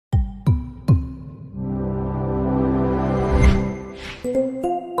你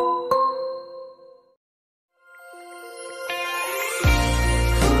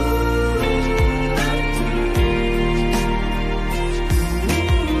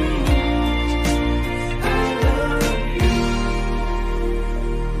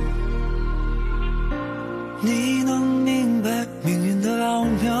能明白命运的奥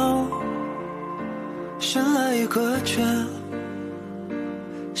妙，生来一个圈，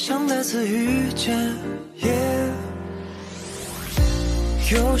想再次遇见，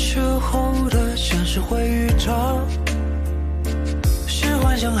有时候的现实会预兆，是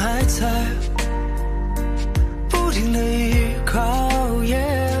幻想还在不停的依靠，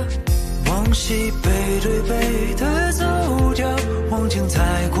往西背对背的走掉，往前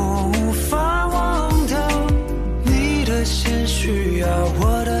踩过无法忘掉，你的心需要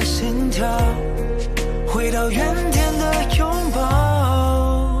我的心跳，回到原点的拥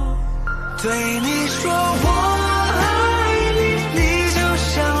抱，对你说我爱你，你就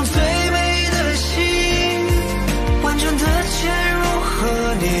像最美的星，完全的潜入和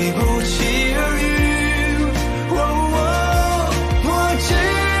你不期而遇，我只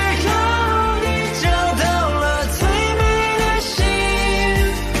要你找到了最美的星，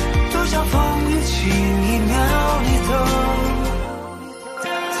多少风雨轻一秒你都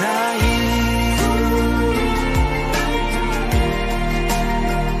答应。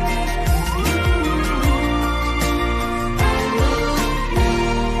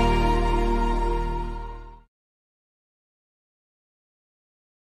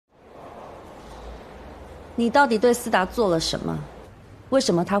你到底对思达做了什么？为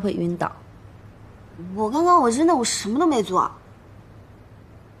什么他会晕倒？我刚刚我什么都没做，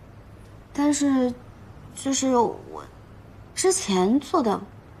但是，就是我之前做的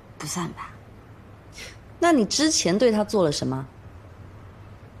不算吧？那你之前对他做了什么？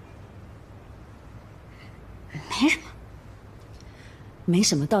没什么。没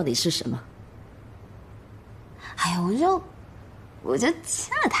什么，到底是什么？哎呀，我就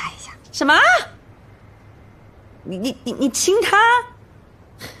亲了他一下。什么？你亲他？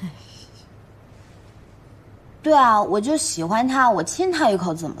对啊，我就喜欢他，我亲他一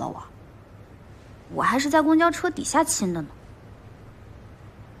口怎么了我还是在公交车底下亲的呢。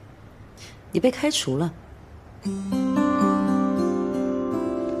你被开除了。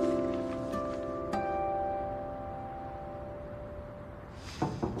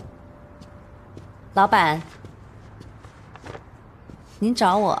老板，您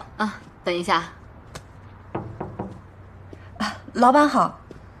找我啊？等一下。老板好，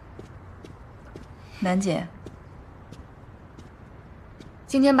楠姐。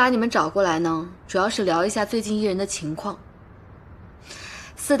今天把你们找过来呢，主要是聊一下最近艺人的情况。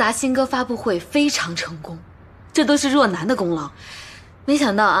思达新歌发布会非常成功，这都是若男的功劳。没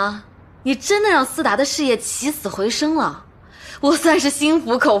想到啊，你真的让思达的事业起死回生了，我算是心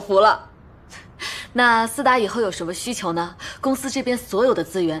服口服了。那思达以后有什么需求呢？公司这边所有的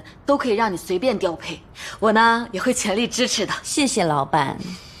资源都可以让你随便调配，我呢也会全力支持的。谢谢老板。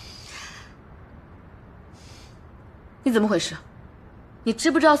你怎么回事？你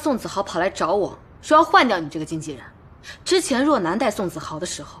知不知道宋子豪跑来找我说要换掉你这个经纪人？之前若男带宋子豪的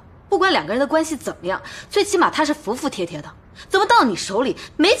时候，不管两个人的关系怎么样，最起码他是服服帖帖的。怎么到你手里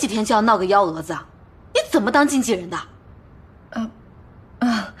没几天就要闹个幺蛾子啊？你怎么当经纪人的？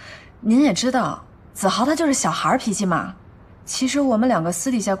您也知道，子豪他就是小孩脾气嘛。其实我们两个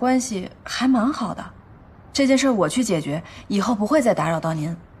私底下关系还蛮好的，这件事我去解决，以后不会再打扰到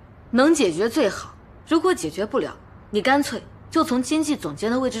您。能解决最好，如果解决不了，你干脆就从经纪总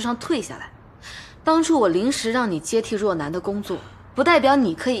监的位置上退下来。当初我临时让你接替若男的工作，不代表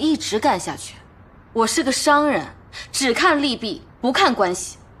你可以一直干下去。我是个商人，只看利弊，不看关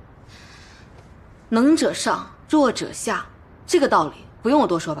系。能者上，弱者下，这个道理不用我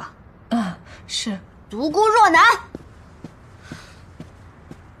多说吧？是。独孤若男，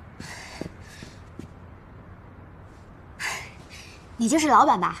你就是老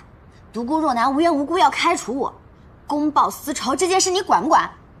板吧？独孤若男无缘无故要开除我，公报私仇这件事你管不管？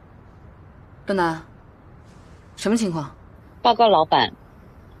若男，什么情况？报告老板，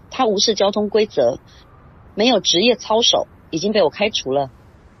他无视交通规则，没有职业操守，已经被我开除了。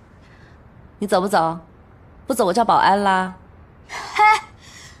你走不走？不走我叫保安啦。嘿，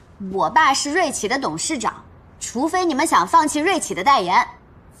我爸是瑞企的董事长，除非你们想放弃瑞企的代言，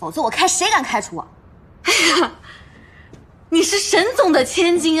否则我看谁敢开除我。哎呀，你是沈总的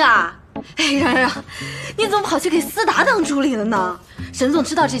千金啊！哎，让，你怎么跑去给思达当助理了呢？沈总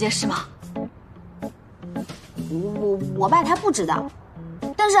知道这件事吗？我爸他不知道，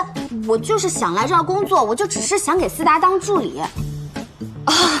但是我就是想来这儿工作，我就只是想给思达当助理。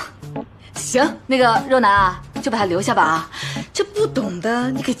啊，行，那个若男啊，就把他留下吧啊！这不不懂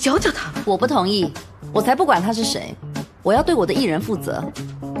的你给教教他。我不同意，我才不管他是谁，我要对我的艺人负责。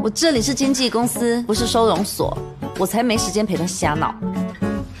我这里是经纪公司，不是收容所，我才没时间陪他瞎闹。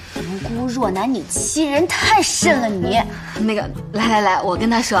独孤若男，你欺人太甚了你！那个，来，我跟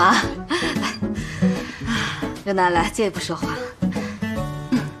他说啊，来，若男来，借一步说话。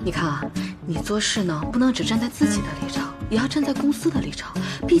你看啊，你做事呢，不能只站在自己的立场，也要站在公司的立场。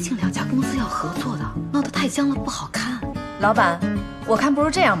毕竟2家公司要合作的，闹得太僵了不好看。老板，我看不如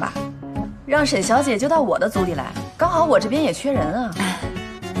这样吧，让沈小姐就到我的组里来，刚好我这边也缺人啊。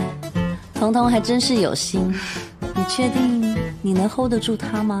彤彤还真是有心，你确定你能 hold 得住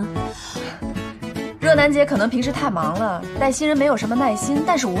她吗？若男姐可能平时太忙了，带新人没有什么耐心，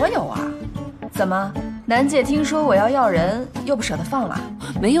但是我有啊。怎么，楠姐听说我要人，又不舍得放了？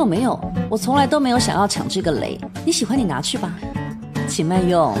没有，我从来都没有想要抢这个雷，你喜欢你拿去吧，请慢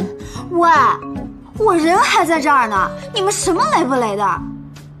用。喂，我人还在这儿呢，你们什么雷不雷的？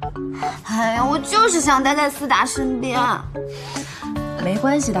哎呀，我就是想待在思达身边。没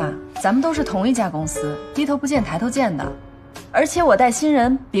关系的，咱们都是同一家公司，低头不见抬头见的。而且我带新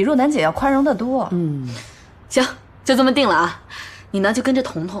人比若男姐要宽容得多。行，就这么定了啊。你呢就跟着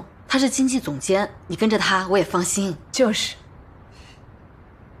彤彤，她是经纪总监，你跟着她我也放心。就是。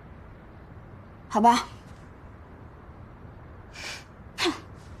好吧。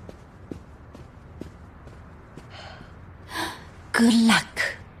Good luck。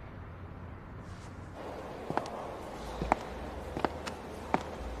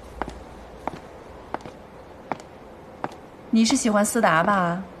你是喜欢思达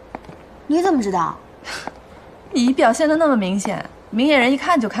吧？你怎么知道？你表现得那么明显，明眼人一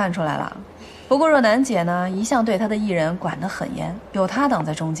看就看出来了。不过若男姐呢，一向对她的艺人管得很严，有她挡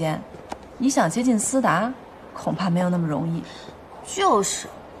在中间，你想接近思达，恐怕没有那么容易。就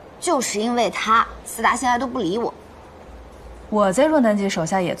是因为她，思达现在都不理我。我在若男姐手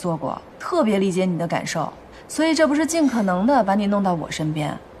下也做过，特别理解你的感受，所以这不是尽可能的把你弄到我身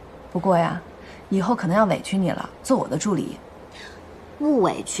边。不过呀，以后可能要委屈你了，做我的助理。不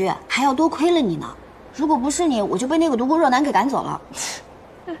委屈，还要多亏了你呢。如果不是你，我就被那个独孤若男给赶走了。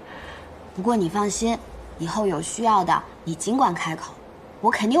不过你放心，以后有需要的你尽管开口，我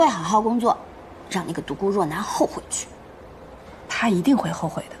肯定会好好工作，让那个独孤若男后悔去。他一定会后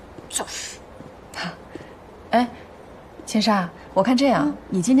悔的。就是。哎，千莎，我看这样，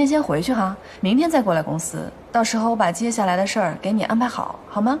你今天先回去哈，明天再过来公司，到时候我把接下来的事儿给你安排好，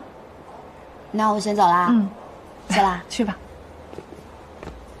好吗？那我先走啦。走啦，去吧。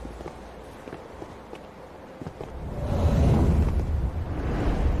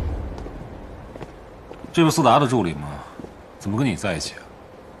这不思达的助理吗？怎么跟你在一起啊？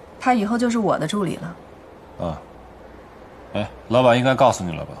他以后就是我的助理了。啊。哎，老板应该告诉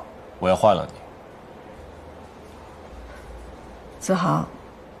你了吧？我要换了你。子豪，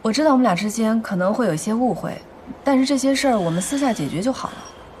我知道我们俩之间可能会有一些误会，但是这些事儿我们私下解决就好了，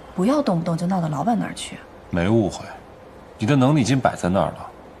不要动不动就闹到老板那儿去。没误会，你的能力已经摆在那儿了，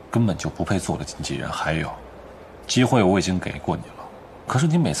根本就不配做我的经纪人。还有，机会我已经给过你了，可是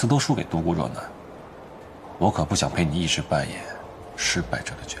你每次都输给独孤若男，我可不想陪你一直扮演失败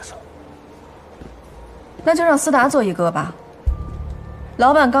者的角色。那就让思达做一个吧。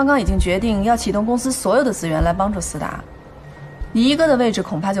老板刚刚已经决定要启动公司所有的资源来帮助思达，你一个的位置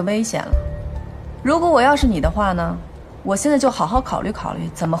恐怕就危险了。如果我要是你的话呢，我现在就好好考虑考虑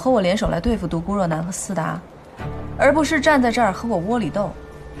怎么和我联手来对付独孤若男和思达，而不是站在这儿和我窝里斗。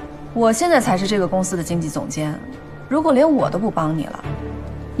我现在才是这个公司的经纪总监，如果连我都不帮你了，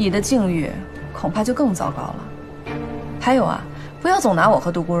你的境遇恐怕就更糟糕了。还有啊，不要总拿我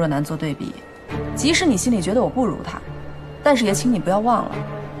和独孤若男做对比，即使你心里觉得我不如他，但是也请你不要忘了，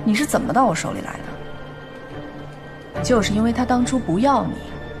你是怎么到我手里来的，就是因为他当初不要你。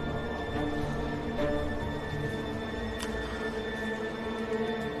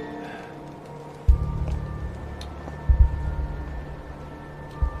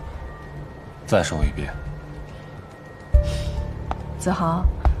再说一遍。子豪，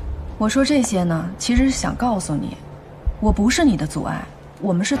我说这些呢，其实是想告诉你，我不是你的阻碍，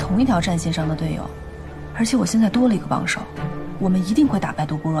我们是同一条战线上的队友，而且我现在多了一个帮手，我们一定会打败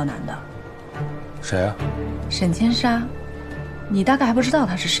独孤若男的。谁啊？沈千莎，你大概还不知道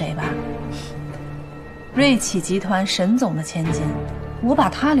她是谁吧？瑞启集团沈总的千金，我把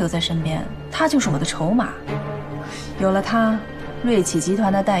她留在身边，她就是我的筹码。有了她，瑞启集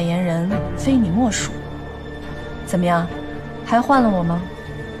团的代言人非你莫属。怎么样，还换了我吗？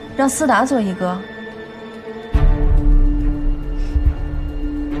让思达做一个。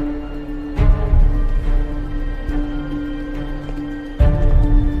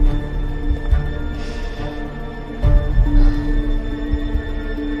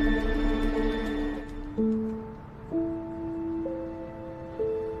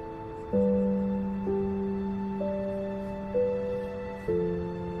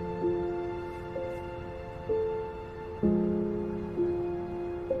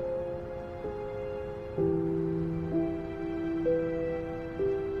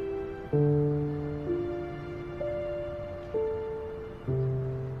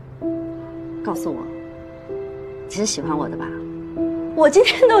告诉我，你是喜欢我的吧？我今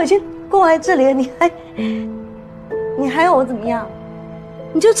天都已经过来这里了，你还要我怎么样？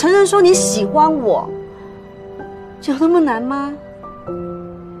你就承认说你喜欢我，有那么难吗？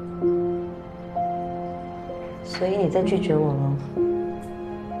所以你在拒绝我了？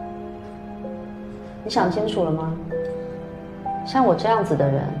你想清楚了吗？像我这样子的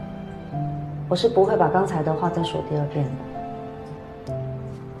人，我是不会把刚才的话再说第二遍的。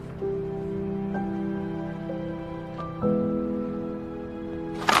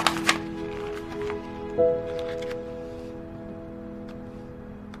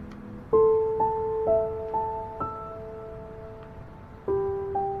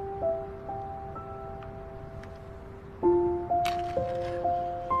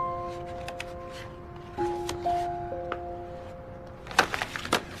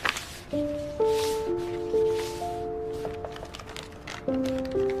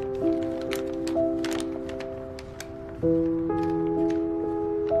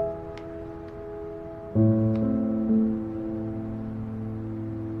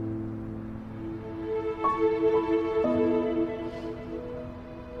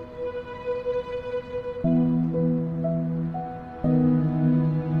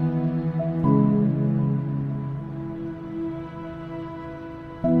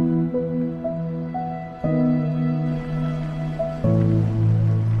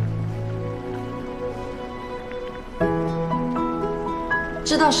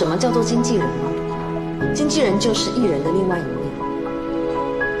知道什么叫做经纪人吗？经纪人就是艺人的另外一面。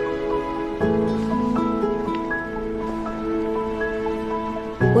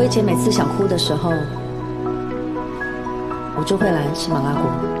我以前每次想哭的时候，我就会来吃麻辣锅，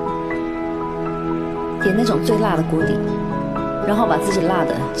点那种最辣的锅底，然后把自己辣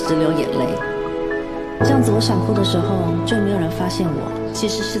得直流眼泪。这样子，我想哭的时候，就没有人发现我其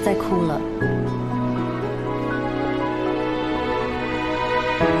实是在哭了。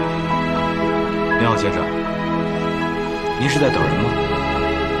你好，先生，您是在等人吗？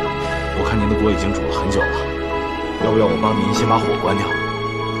我看您的锅已经煮了很久了，要不要我帮您先把火关掉？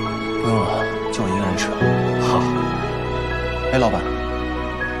不用了，就我一个人吃。好。哎，老板，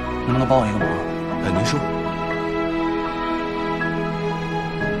能不能帮我一个忙？您说。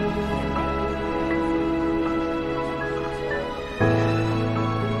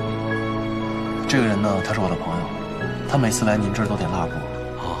这个人呢，他是我的朋友，他每次来您这儿都点辣锅。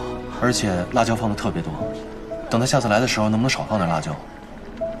而且辣椒放的特别多，等他下次来的时候，能不能少放点辣椒？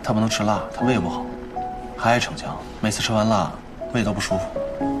他不能吃辣，他胃不好，还爱逞强，每次吃完辣，胃都不舒服。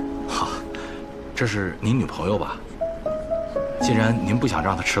好，这是您女朋友吧？既然您不想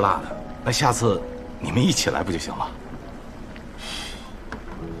让她吃辣的，那下次你们一起来不就行了？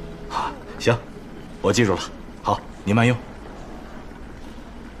好，行，我记住了。好，您慢用。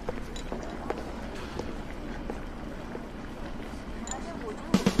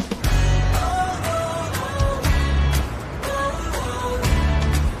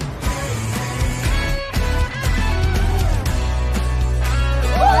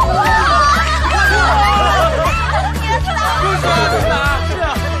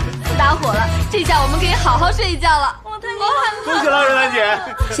好好睡一觉了，我太厉害了！恭喜了，任兰姐！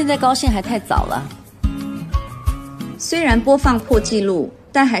现在高兴还太早了。虽然播放破纪录，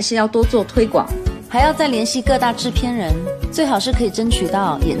但还是要多做推广，还要再联系各大制片人，最好是可以争取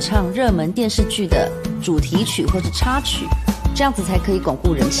到演唱热门电视剧的主题曲或者插曲，这样子才可以巩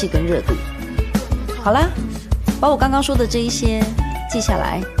固人气跟热度。好啦，把我刚刚说的这一些记下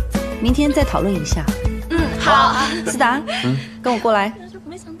来，明天再讨论一下。好。思达，跟我过来。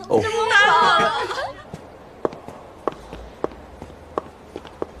没想到哦，太好了！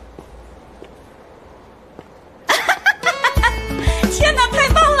天哪，太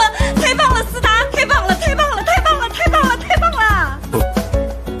棒了，太棒了，思达，太棒了，太棒了，太棒了，太棒了，太棒了！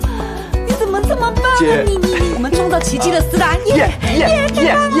你怎么这么棒？姐，我们创造奇迹了，思达！耶！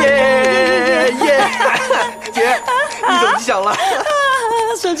姐，你手机响了。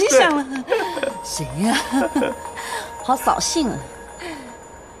手机响了。谁呀？好扫兴啊！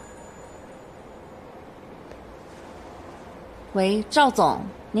喂，赵总，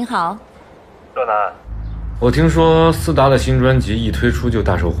您好。若楠，我听说思达的新专辑一推出就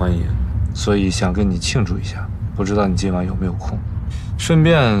大受欢迎，所以想跟你庆祝一下，不知道你今晚有没有空？顺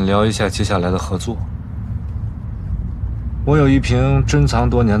便聊一下接下来的合作。我有一瓶珍藏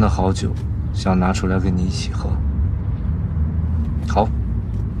多年的好酒，想拿出来跟你一起喝。好，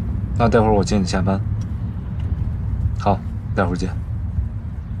那待会儿我接你下班。好，待会儿见。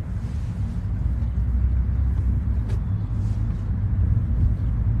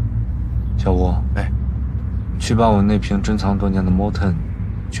小吴，去把我那瓶珍藏多年的 Molten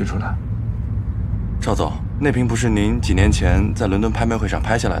取出来，赵总，那瓶不是您几年前在伦敦拍卖会上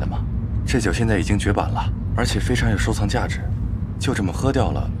拍下来的吗？这酒现在已经绝版了，而且非常有收藏价值，就这么喝掉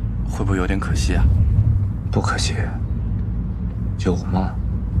了，会不会有点可惜啊？不可惜，酒嘛，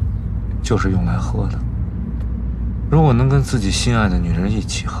就是用来喝的。如果能跟自己心爱的女人一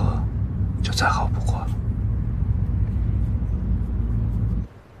起喝，就再好不过了。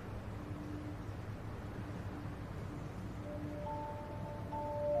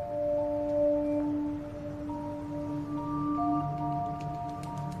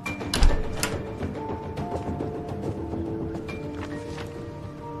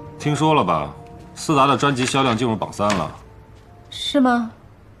听说了吧？思达的专辑销量进入榜3了。是吗？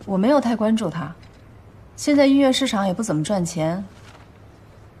我没有太关注他。现在音乐市场也不怎么赚钱，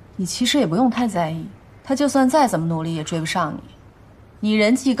你其实也不用太在意。他就算再怎么努力也追不上你。你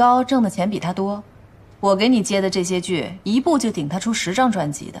人气高，挣的钱比他多。我给你接的这些剧，一部就顶他出10张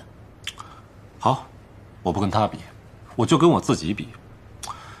专辑的。好，我不跟他比，我就跟我自己比。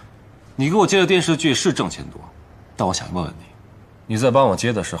你给我接的电视剧是挣钱多，但我想问问你。你在帮我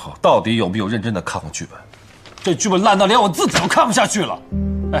接的时候，到底有没有认真的看过剧本？这剧本烂到连我自己都看不下去了。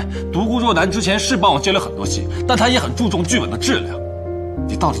哎，独孤若男之前是帮我接了很多戏，但他也很注重剧本的质量。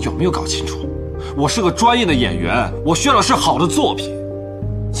你到底有没有搞清楚？我是个专业的演员，我需要的是好的作品。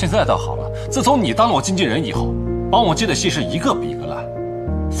现在倒好了，自从你当了我经纪人以后，帮我接的戏是一个比一个烂。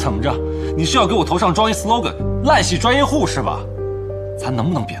怎么着？你是要给我头上装一 slogan， 烂戏专业户是吧？咱能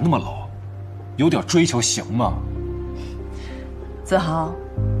不能别那么 low？ 有点追求行吗？子豪，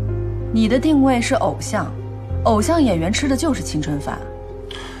你的定位是偶像，偶像演员吃的就是青春饭。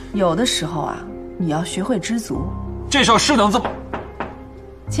有的时候啊，你要学会知足。这事儿是能这么……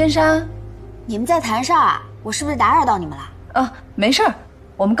千山，你们在谈事儿啊？我是不是打扰到你们了？啊，没事儿，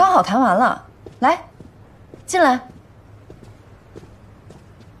我们刚好谈完了。来，进来。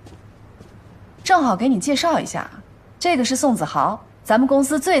正好给你介绍一下，这个是宋子豪，咱们公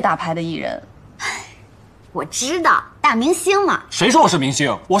司最大牌的艺人。我知道，大明星嘛。谁说我是明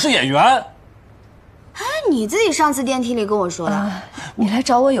星？我是演员。哎，你自己上次电梯里跟我说的。你来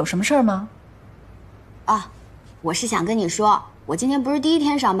找我有什么事儿吗？啊，我是想跟你说，我今天不是第1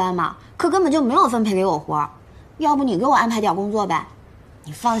天上班吗？可根本就没有分配给我活儿，要不你给我安排点工作呗？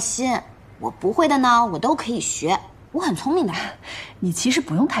你放心，我不会的呢，我都可以学，我很聪明的。你其实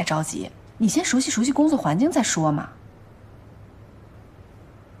不用太着急，你先熟悉熟悉工作环境再说嘛。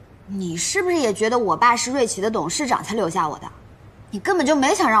你是不是也觉得我爸是瑞奇的董事长才留下我的？你根本就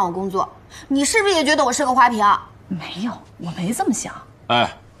没想让我工作，你是不是也觉得我是个花瓶？没有，我没这么想。哎，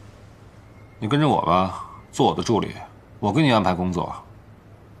你跟着我吧，做我的助理，我给你安排工作。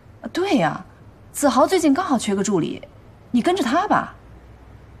对呀，子豪最近刚好缺个助理，你跟着他吧。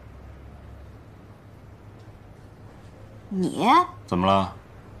你怎么了？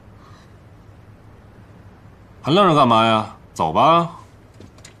还愣着干嘛呀？走吧。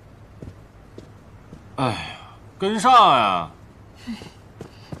哎呀，跟上呀！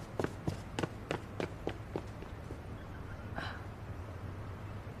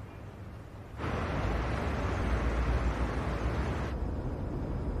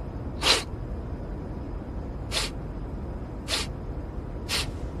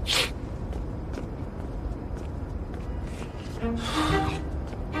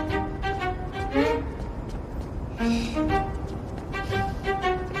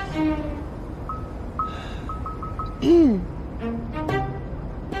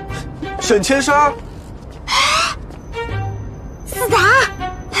沈千莎，思达，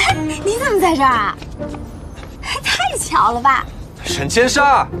你怎么在这儿啊？太巧了吧！沈千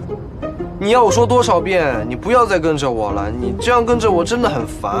莎，你要我说多少遍，你不要再跟着我了，你这样跟着我真的很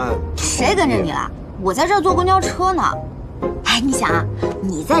烦。谁跟着你了？我在这儿坐公交车呢。哎，你想啊，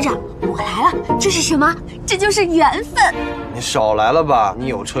你在这儿，我来了，这是什么？这就是缘分。你少来了吧，你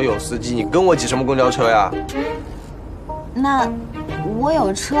有车有司机，你跟我挤什么公交车呀？那我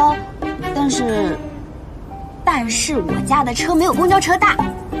有车，但是我家的车没有公交车大。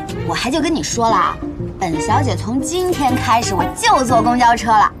我还就跟你说了，本小姐从今天开始我就坐公交车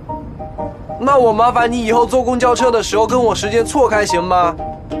了。那我麻烦你以后坐公交车的时候跟我时间错开行吗？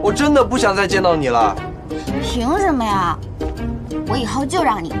我真的不想再见到你了。凭什么呀？我以后就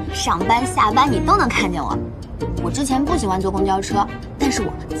让你上班下班你都能看见我。我之前不喜欢坐公交车，但是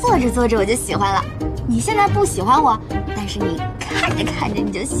我坐着坐着我就喜欢了。你现在不喜欢我，但是你看着看着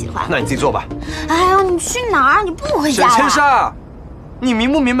你就喜欢了。那你自己坐吧。哎呦，你去哪儿？你不回家了？沈千莎，你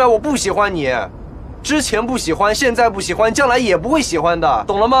明不明白我不喜欢你？之前不喜欢，现在不喜欢，将来也不会喜欢的，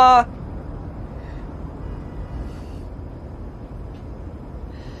懂了吗？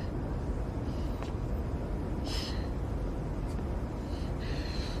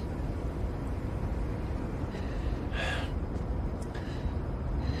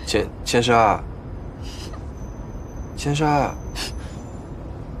千莎，千莎，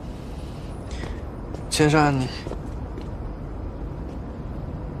千莎，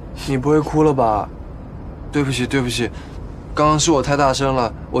你不会哭了吧？对不起，对不起，刚刚是我太大声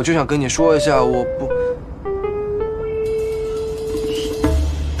了，我就想跟你说一下，我不。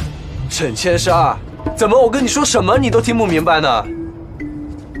沈千莎，怎么我跟你说什么你都听不明白呢？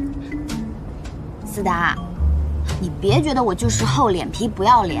思达，你别觉得我就是厚脸皮不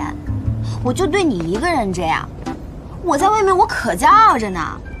要脸，我就对你一个人这样，我在外面我可骄傲着呢。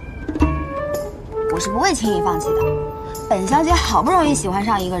我是不会轻易放弃的。本小姐好不容易喜欢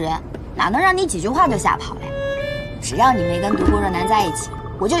上一个人，哪能让你几句话就吓跑嘞？只要你没跟独孤若男在一起，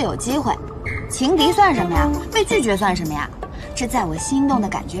我就有机会。情敌算什么呀？被拒绝算什么呀？这在我心动的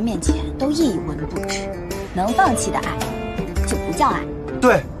感觉面前都一文不值。能放弃的爱，就不叫爱。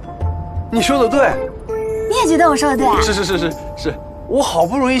对，你说的对。你也觉得我说的对啊？是，我好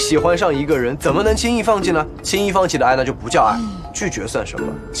不容易喜欢上一个人，怎么能轻易放弃呢？轻易放弃的爱那就不叫爱。拒绝算什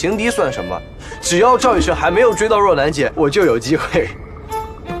么？情敌算什么？只要赵雨辰还没有追到若男姐，我就有机会。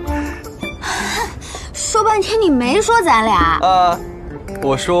说半天你没说咱俩啊？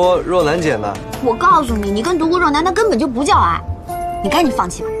我说若男姐呢？我告诉你，你跟独孤若男那根本就不叫爱，你赶紧放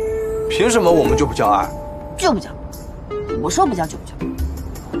弃吧。凭什么我们就不叫爱？就不叫，我说不叫就不叫。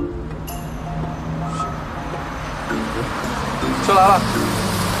车来了，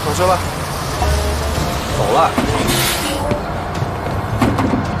上车吧。走了。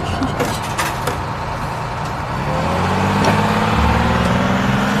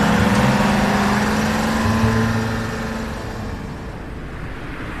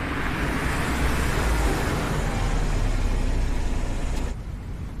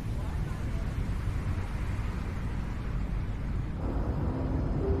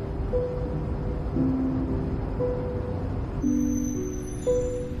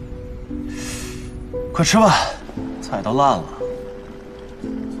快吃吧，菜都烂了。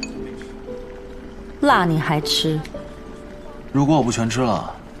辣你还吃？如果我不全吃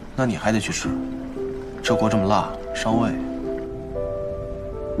了，那你还得去吃。这锅这么辣，伤胃。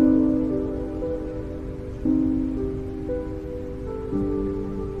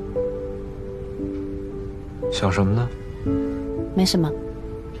想什么呢？没什么。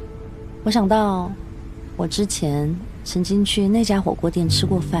我想到，我之前曾经去那家火锅店吃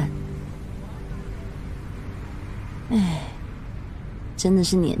过饭。哎，真的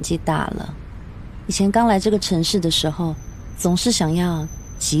是年纪大了。以前刚来这个城市的时候，总是想要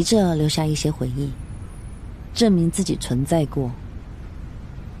急着留下一些回忆，证明自己存在过。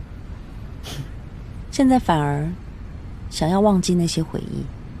现在反而想要忘记那些回忆，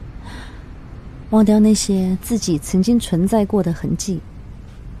忘掉那些自己曾经存在过的痕迹。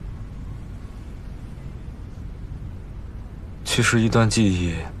其实一段记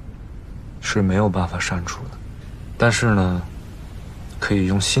忆是没有办法删除的。但是呢，可以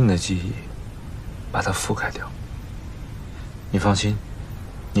用新的记忆把它覆盖掉。你放心，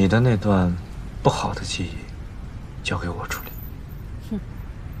你的那段不好的记忆交给我处理。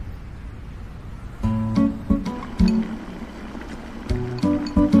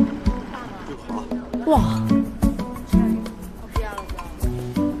哇，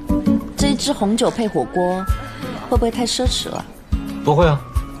这一支红酒配火锅会不会太奢侈了？不会啊，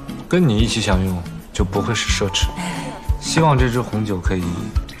跟你一起享用就不会是奢侈。希望这支红酒可以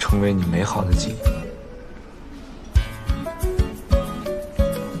成为你美好的记忆。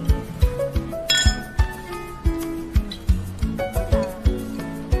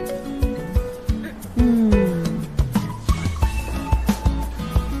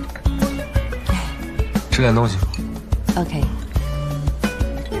吃点东西。OK。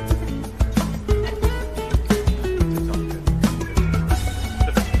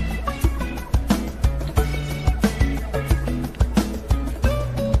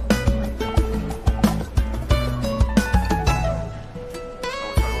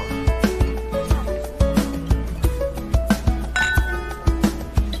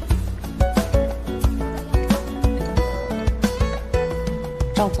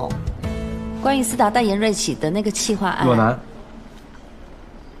赵总，关于斯达代言瑞奇的那个企划案，若男，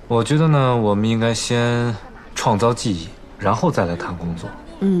我觉得呢，我们应该先创造记忆，然后再来谈工作。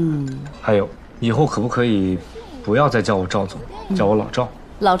还有，以后可不可以不要再叫我赵总，叫我老赵？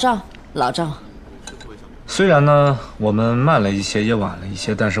老赵。虽然呢，我们慢了一些，也晚了一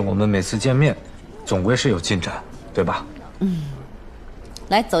些，但是我们每次见面，总归是有进展，对吧？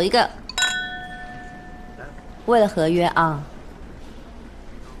来走一个，为了合约啊。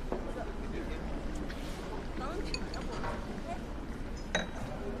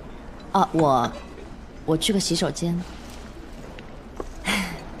啊，我去个洗手间。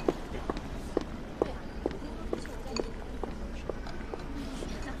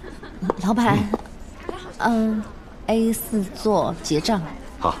老板，A4 座结账。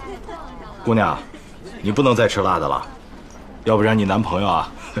好，姑娘，你不能再吃辣的了，要不然你男朋友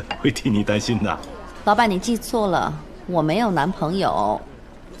啊会替你担心的。老板，你记错了，我没有男朋友。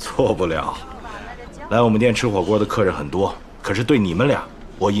错不了，来我们店吃火锅的客人很多，可是对你们俩，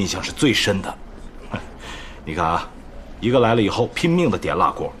我印象是最深的。你看啊，一个来了以后拼命的点辣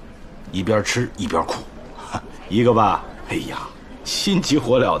锅，一边吃一边哭；一个吧，哎呀，心急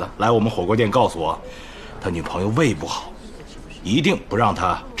火燎的来我们火锅店告诉我，他女朋友胃不好，一定不让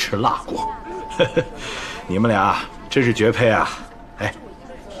他吃辣锅。你们俩真是绝配啊！哎，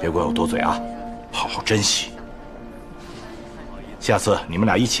别怪我多嘴啊，好好珍惜。下次你们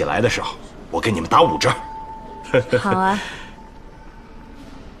俩一起来的时候，我给你们打5折。好啊。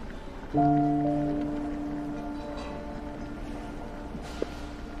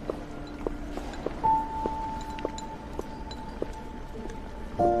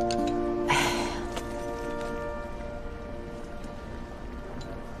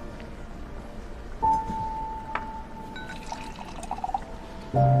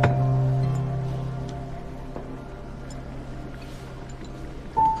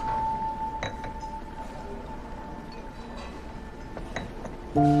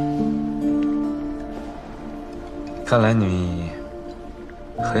看来你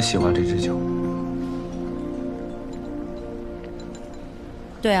很喜欢这支酒。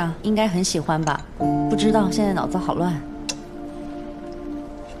对啊，应该很喜欢吧？不知道，现在脑子好乱。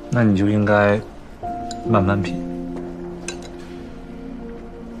那你就应该慢慢品。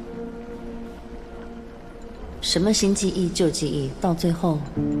什么新记忆、旧记忆，到最后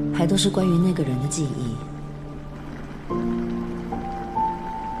还都是关于那个人的记忆。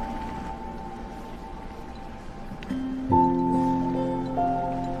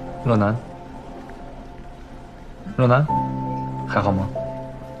若男，若男，还好吗？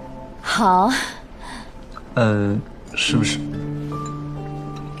好。是不是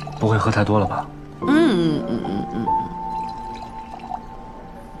不会喝太多了吧？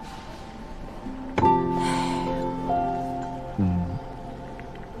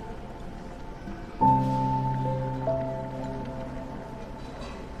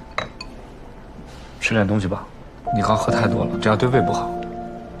吃点东西吧，你刚喝太多了，这样对胃不好。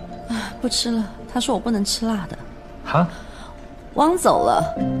不吃了，他说我不能吃辣的。哈？汪走了。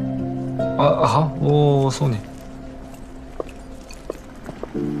好，我送你。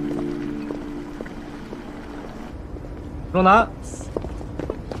若男，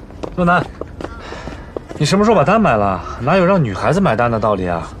若男，你什么时候把单买了？哪有让女孩子买单的道理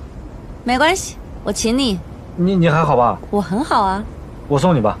啊？没关系，我请你。你还好吧？我很好啊。我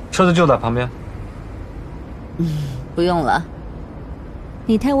送你吧，车子就在旁边。不用了，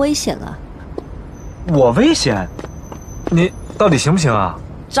你太危险了。我危险？你到底行不行啊？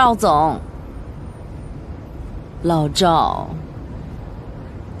赵总，老赵，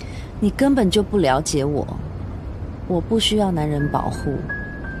你根本就不了解我，我不需要男人保护，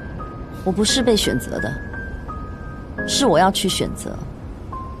我不是被选择的，是我要去选择，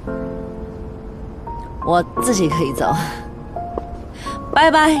我自己可以走，拜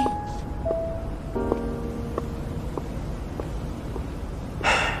拜。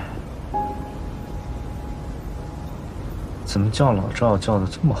怎么叫老赵叫的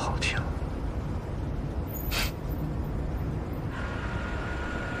这么好听？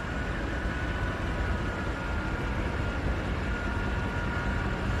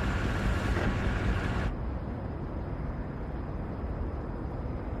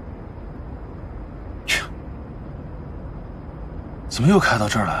怎么又开到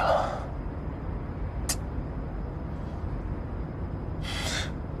这儿来了？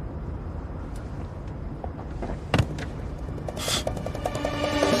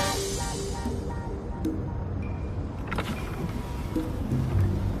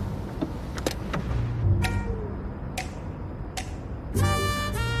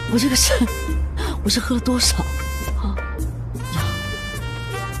我这个是，我是喝了多少啊？呀，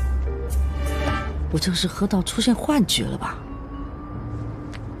我这是喝到出现幻觉了吧？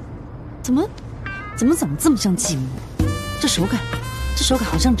怎么长得这么像寂寞？这手感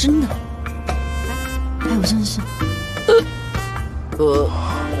好像真的。哎，我真的是，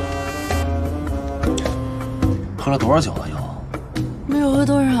喝了多少酒了又？没有喝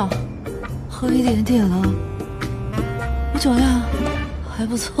多少，喝一点点了。我酒量还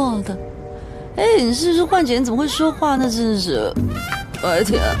不错的。哎，你是不是幻觉？你怎么会说话呢？真是，我的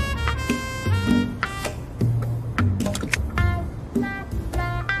天！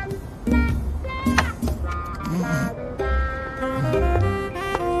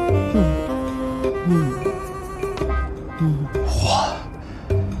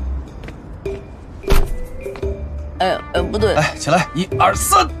对。来，起来，1、2、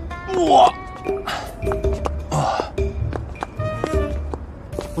3，哇！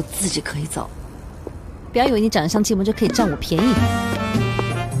我自己可以走，不要以为你长得像寂寞就可以占我便宜。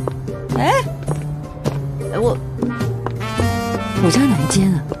我家哪一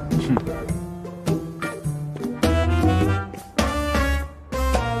间啊？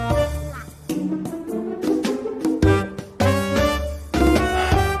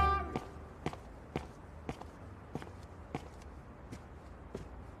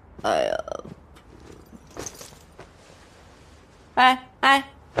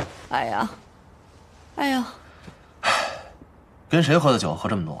哎呀，跟谁喝的酒喝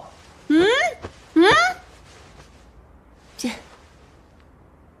这么多？姐，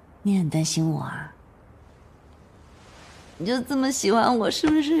你很担心我啊？你就这么喜欢我是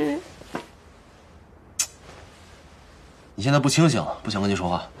不是？你现在不清醒，不想跟你说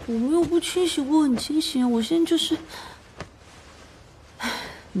话。我没有不清醒，我很清醒。我现在就是，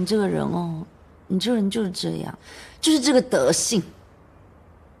你这个人哦，你这个人就是这样，就是这个德性。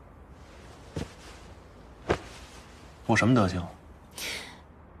我什么德行？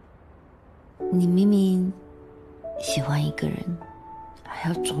你明明喜欢一个人，还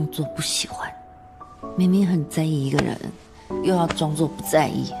要装作不喜欢；明明很在意一个人，又要装作不在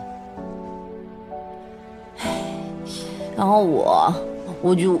意。然后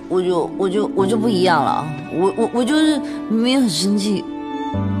我就不一样了，我就是明明很生气，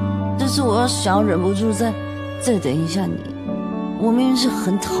但是我要想要忍不住再等一下你。我明明是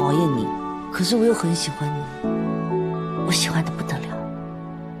很讨厌你，可是我又很喜欢你，我喜欢的不得了。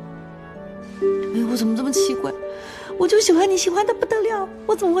哎呦，我怎么这么奇怪？我就喜欢你，喜欢的不得了，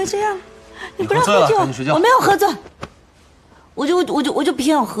我怎么会这样？你不让喝酒，我没有喝醉，我就偏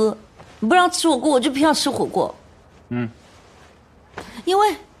要喝。你不让吃火锅，我就偏要吃火锅。因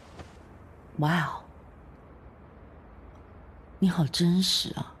为，哇哦，你好真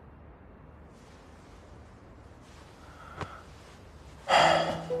实啊！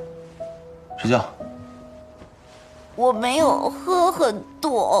睡觉。我没有喝很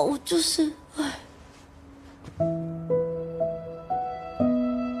多，我就是，哎。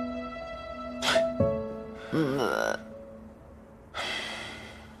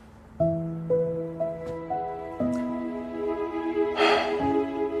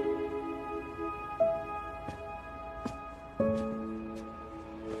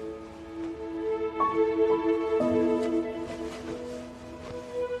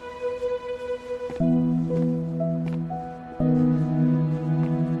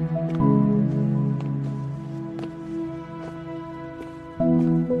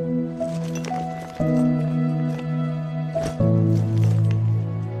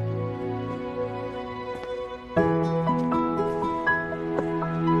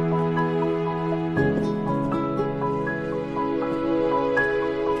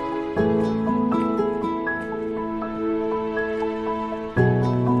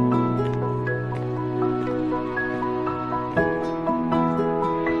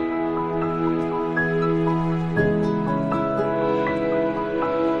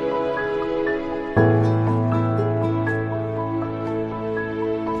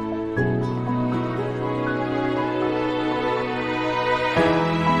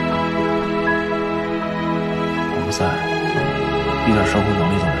一点生活能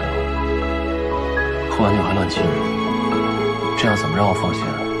力都没有，喝完酒还乱亲人，这样怎么让我放心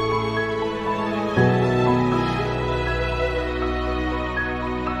啊？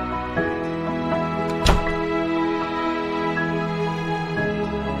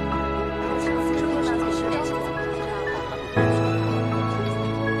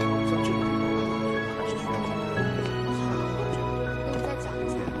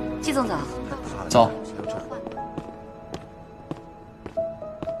季总早。早。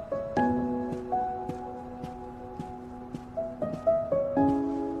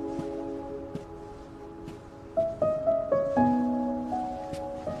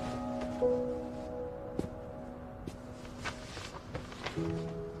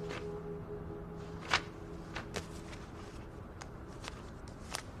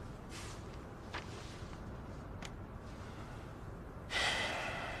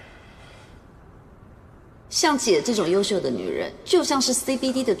像姐这种优秀的女人，就像是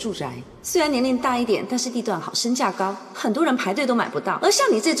CBD 的住宅，虽然年龄大一点，但是地段好，身价高，很多人排队都买不到。而像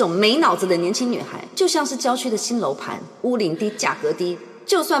你这种没脑子的年轻女孩，就像是郊区的新楼盘，屋龄低，价格低，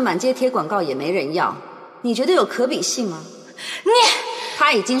就算满街贴广告也没人要。你觉得有可比性吗？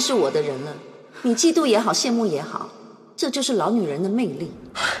她已经是我的人了，你嫉妒也好，羡慕也好，这就是老女人的魅力。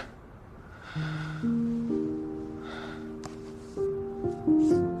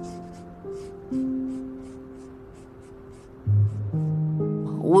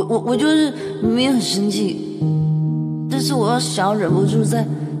我就是明明很生气，但是我想要忍不住再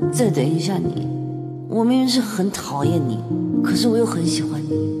等一下你。我明明是很讨厌你，可是我又很喜欢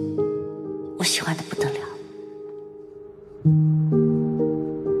你，我喜欢的不得了。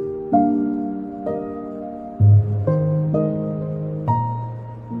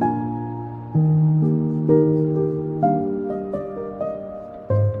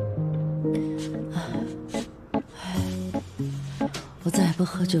我再也不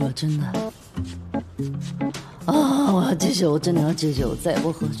喝酒了，真的。啊！我要戒酒，我真的要戒酒，我再也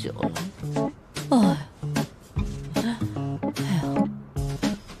不喝酒了。哎，哎呀，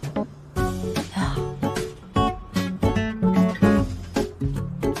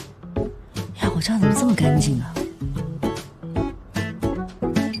呀，我这样怎么这么干净啊？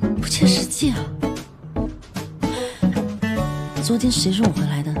不切实际啊！昨天谁送我回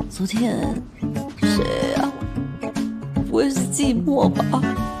来的？昨天谁啊？不会是寂寞吧？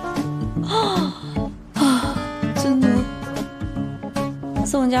真的，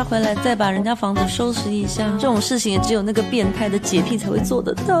送人家回来再把人家房子收拾一下，这种事情也只有那个变态的洁癖才会做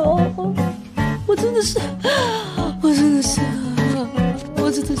得到。我真的是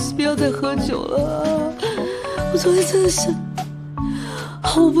不要再喝酒了。我昨天真的是，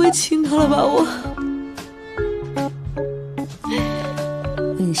我不会亲他了吧？我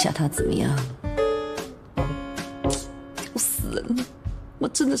你想他怎么样？我死了，我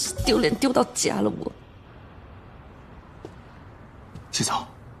真的是丢脸丢到家了。我西草，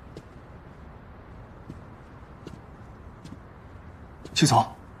西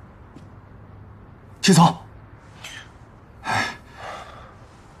草，西草，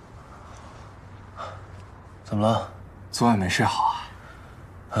怎么了？昨晚没睡好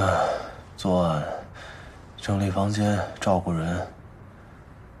啊？昨晚整理房间，照顾人，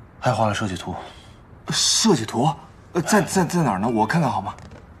还画了设计图。设计图？在哪儿呢？我看看好吗？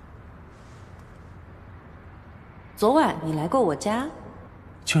昨晚你来过我家，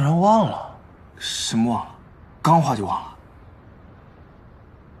竟然忘了？什么忘了？刚画就忘了？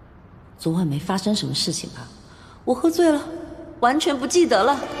昨晚没发生什么事情吧？我喝醉了，完全不记得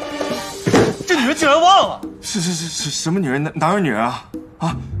了。这女人竟然忘了？是什么女人？哪有女人啊？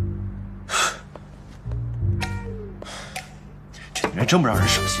啊！这女人真不让人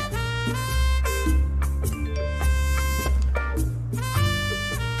省心。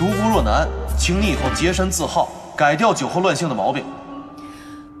独孤若男，请你以后洁身自好，改掉酒后乱性的毛病。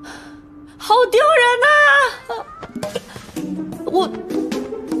好丢人呐！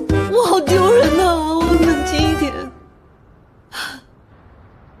我好丢人呐！我冷静一点。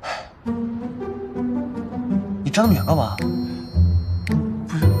你睁那么远干嘛？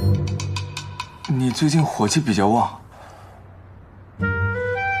不是，你最近火气比较旺。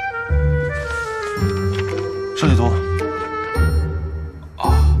设计图。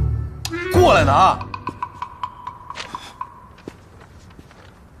过来拿！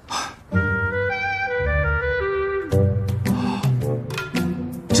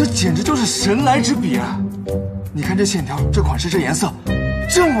这简直就是神来之笔啊！你看这线条，这款式，这颜色，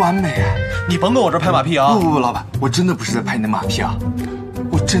真完美啊！你甭跟我这拍马屁啊！不，老板，我真的不是在拍你的马屁啊！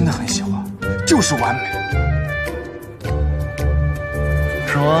我真的很喜欢，就是完美。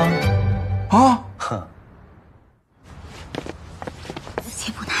是吗？啊！哼。自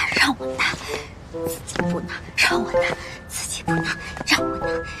己不拿，让我拿；自己不拿，让我拿；自己不拿，让我拿。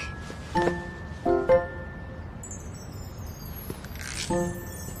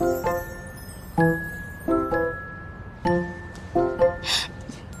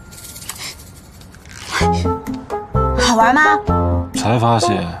好玩吗？才发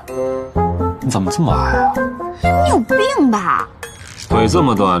现你怎么这么矮啊？你有病吧？腿这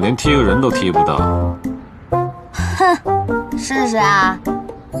么短，连踢个人都踢不到。哼，试试啊！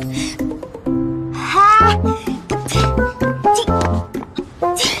哈！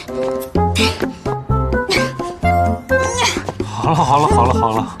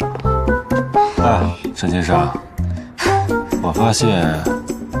好了。哎，沈先生，我发现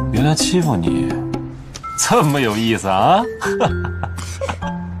原来欺负你这么有意思啊！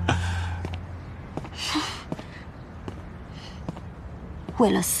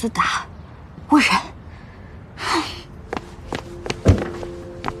为了斯达，我忍。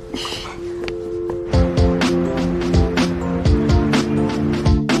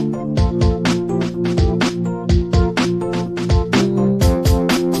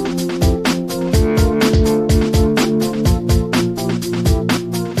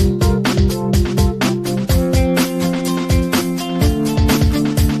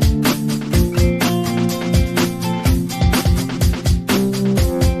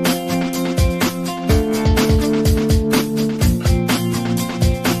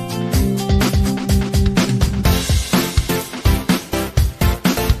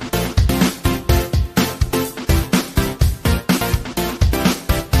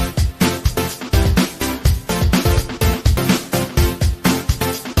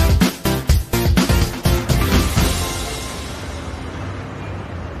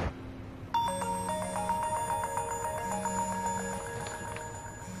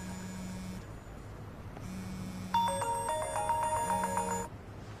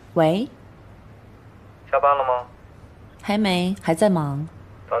喂，下班了吗？还没，还在忙。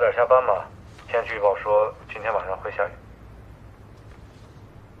早点下班吧。天气预报说今天晚上会下雨。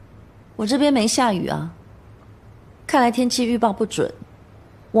我这边没下雨啊，看来天气预报不准。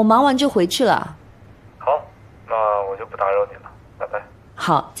我忙完就回去了。好，那我就不打扰你了，拜拜。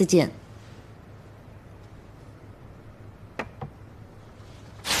好，再见。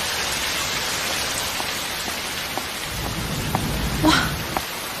哇，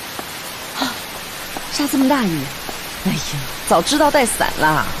下这么大雨，哎呀，早知道带伞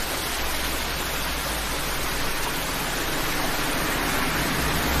啦。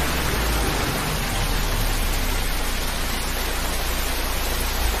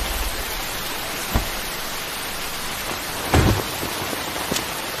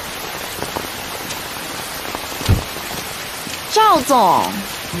赵总，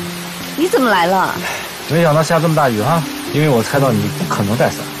你怎么来了？没想到下这么大雨哈，因为我猜到你不可能带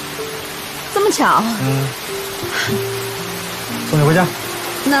伞。这么巧？送你回家。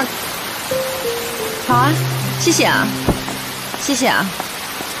那好啊，谢谢啊，谢谢啊。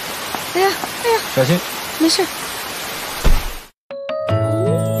哎呀，小心。没事。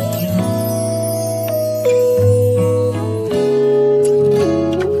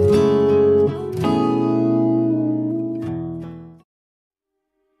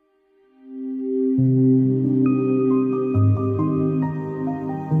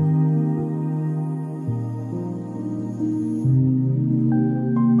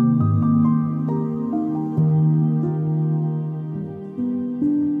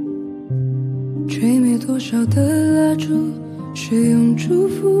吹灭多少的蜡烛，却用祝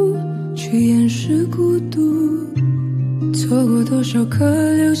福去掩饰孤独。错过多少颗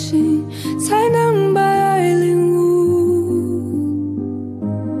流星，才能把爱领悟。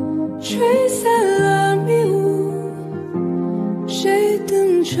吹散了迷雾，谁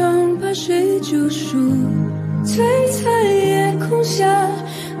登场把谁救赎？璀璨夜空下，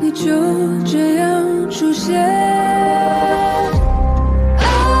你就这样出现。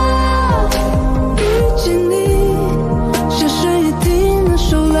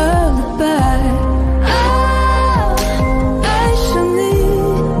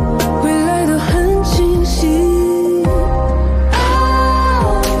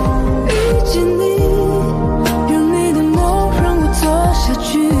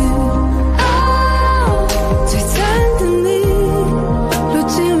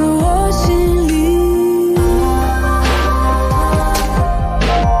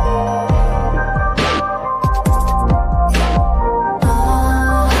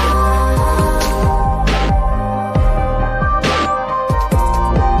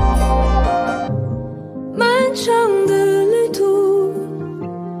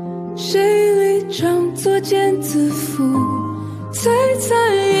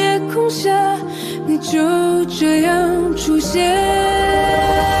就这样出现，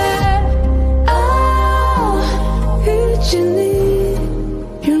遇见你，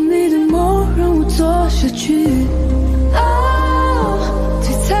用你的梦让我做下去。